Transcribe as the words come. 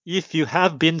If you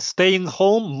have been staying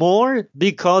home more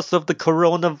because of the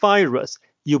coronavirus,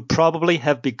 you probably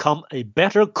have become a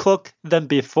better cook than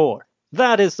before.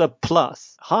 That is a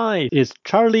plus. Hi, it's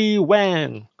Charlie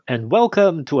Wang, and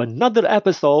welcome to another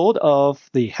episode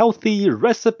of the Healthy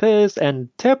Recipes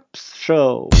and Tips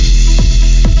Show.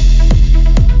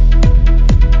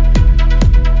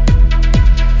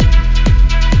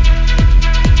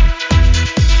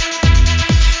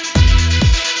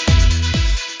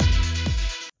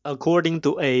 According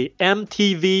to a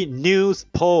MTV News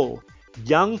poll,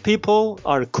 young people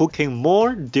are cooking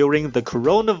more during the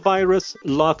coronavirus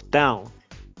lockdown.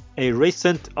 A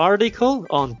recent article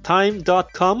on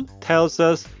Time.com tells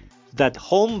us that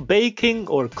home baking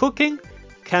or cooking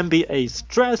can be a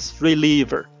stress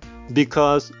reliever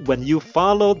because when you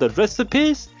follow the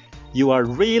recipes, you are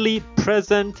really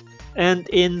present and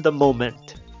in the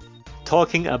moment.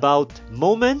 Talking about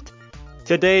moment,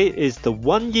 today is the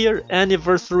 1 year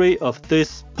anniversary of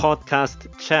this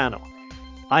podcast channel.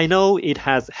 I know it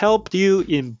has helped you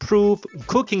improve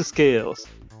cooking skills,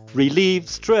 relieve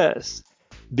stress,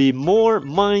 be more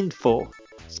mindful,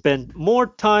 spend more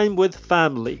time with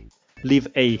family, live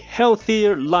a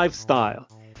healthier lifestyle,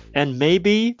 and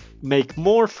maybe make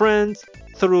more friends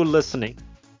through listening.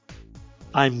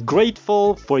 I'm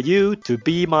grateful for you to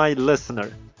be my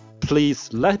listener.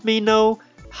 Please let me know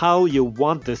how you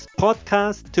want this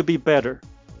podcast to be better,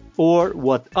 or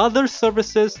what other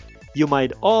services you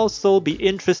might also be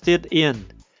interested in,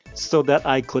 so that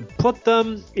I could put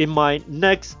them in my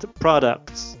next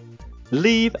products.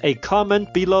 Leave a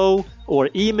comment below or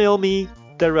email me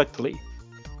directly.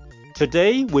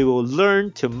 Today we will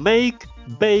learn to make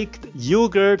baked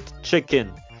yogurt chicken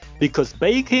because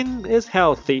baking is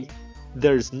healthy.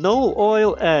 There's no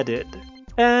oil added,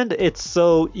 and it's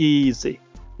so easy.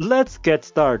 Let's get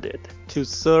started. To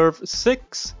serve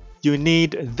 6, you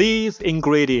need these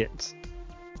ingredients: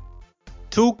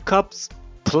 2 cups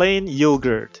plain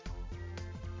yogurt,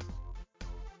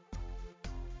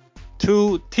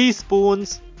 2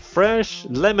 teaspoons fresh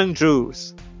lemon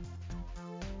juice,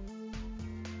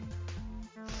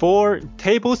 4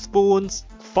 tablespoons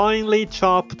finely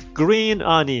chopped green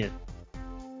onion,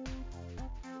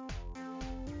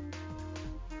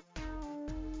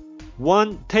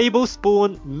 1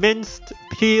 tablespoon minced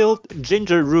peeled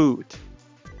ginger root,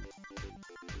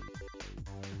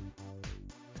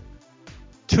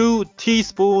 2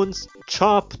 teaspoons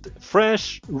chopped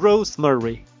fresh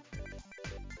rosemary,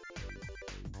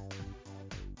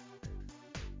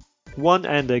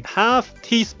 1½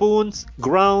 teaspoons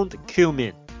ground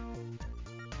cumin,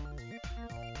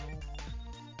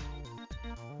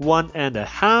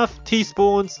 1½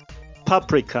 teaspoons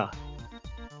paprika,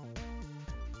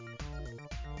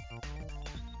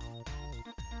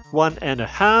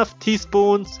 1½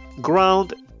 teaspoons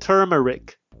ground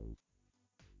turmeric,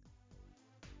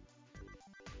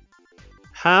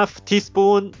 ½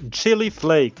 teaspoon chili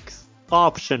flakes,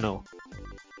 optional,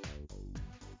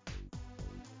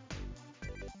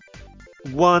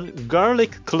 1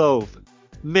 garlic clove,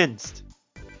 minced,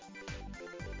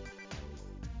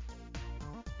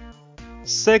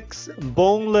 6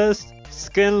 boneless,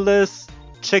 skinless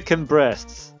chicken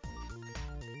breasts.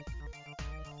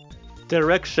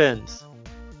 Directions: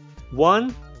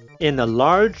 1. In a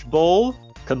large bowl,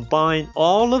 combine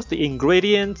all of the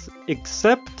ingredients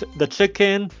except the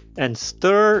chicken and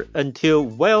stir until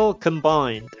well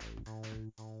combined.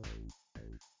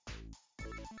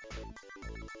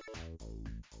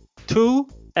 2.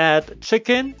 Add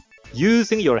chicken,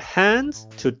 using your hands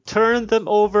to turn them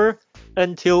over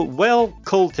until well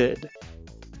coated.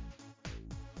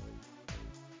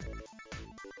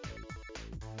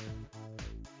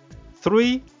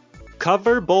 3.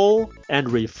 Cover bowl and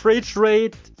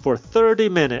refrigerate for 30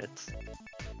 minutes.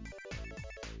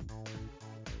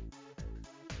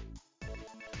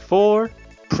 4.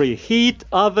 Preheat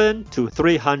oven to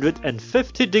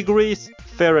 350 degrees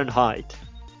Fahrenheit.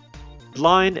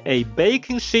 Line a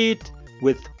baking sheet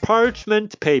with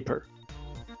parchment paper.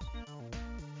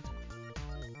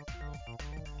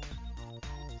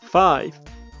 5.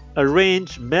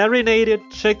 Arrange marinated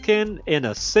chicken in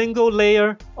a single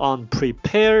layer on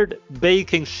prepared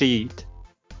baking sheet.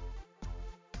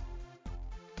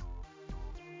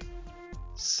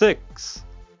 6.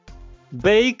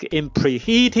 Bake in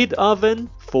preheated oven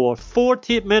for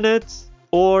 40 minutes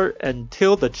or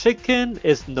until the chicken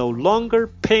is no longer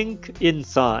pink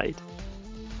inside.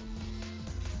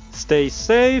 Stay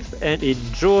safe and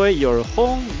enjoy your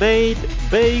homemade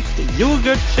baked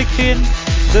yogurt chicken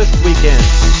this weekend.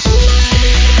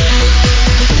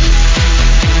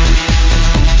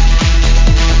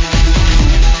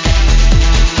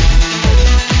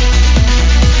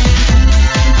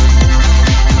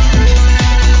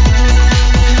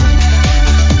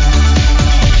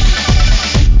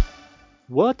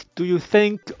 what do you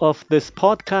think of this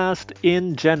podcast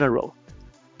in general?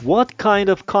 What kind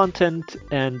of content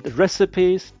and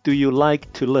recipes do you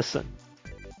like to listen?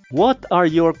 What are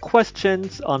your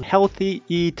questions on healthy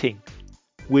eating?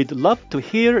 We'd love to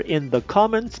hear in the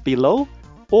comments below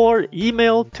or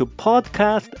email to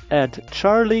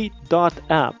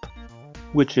podcast@charlie.app,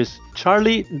 which is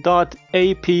charlie.app.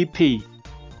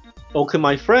 Okay,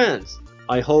 my friends,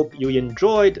 I hope you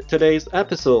enjoyed today's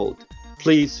episode.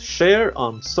 Please share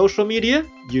on social media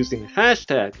using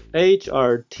hashtag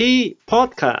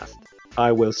HRTpodcast.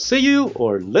 I will see you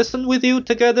or listen with you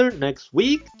together next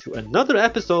week to another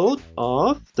episode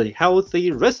of the Healthy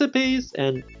Recipes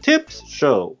and Tips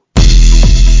Show.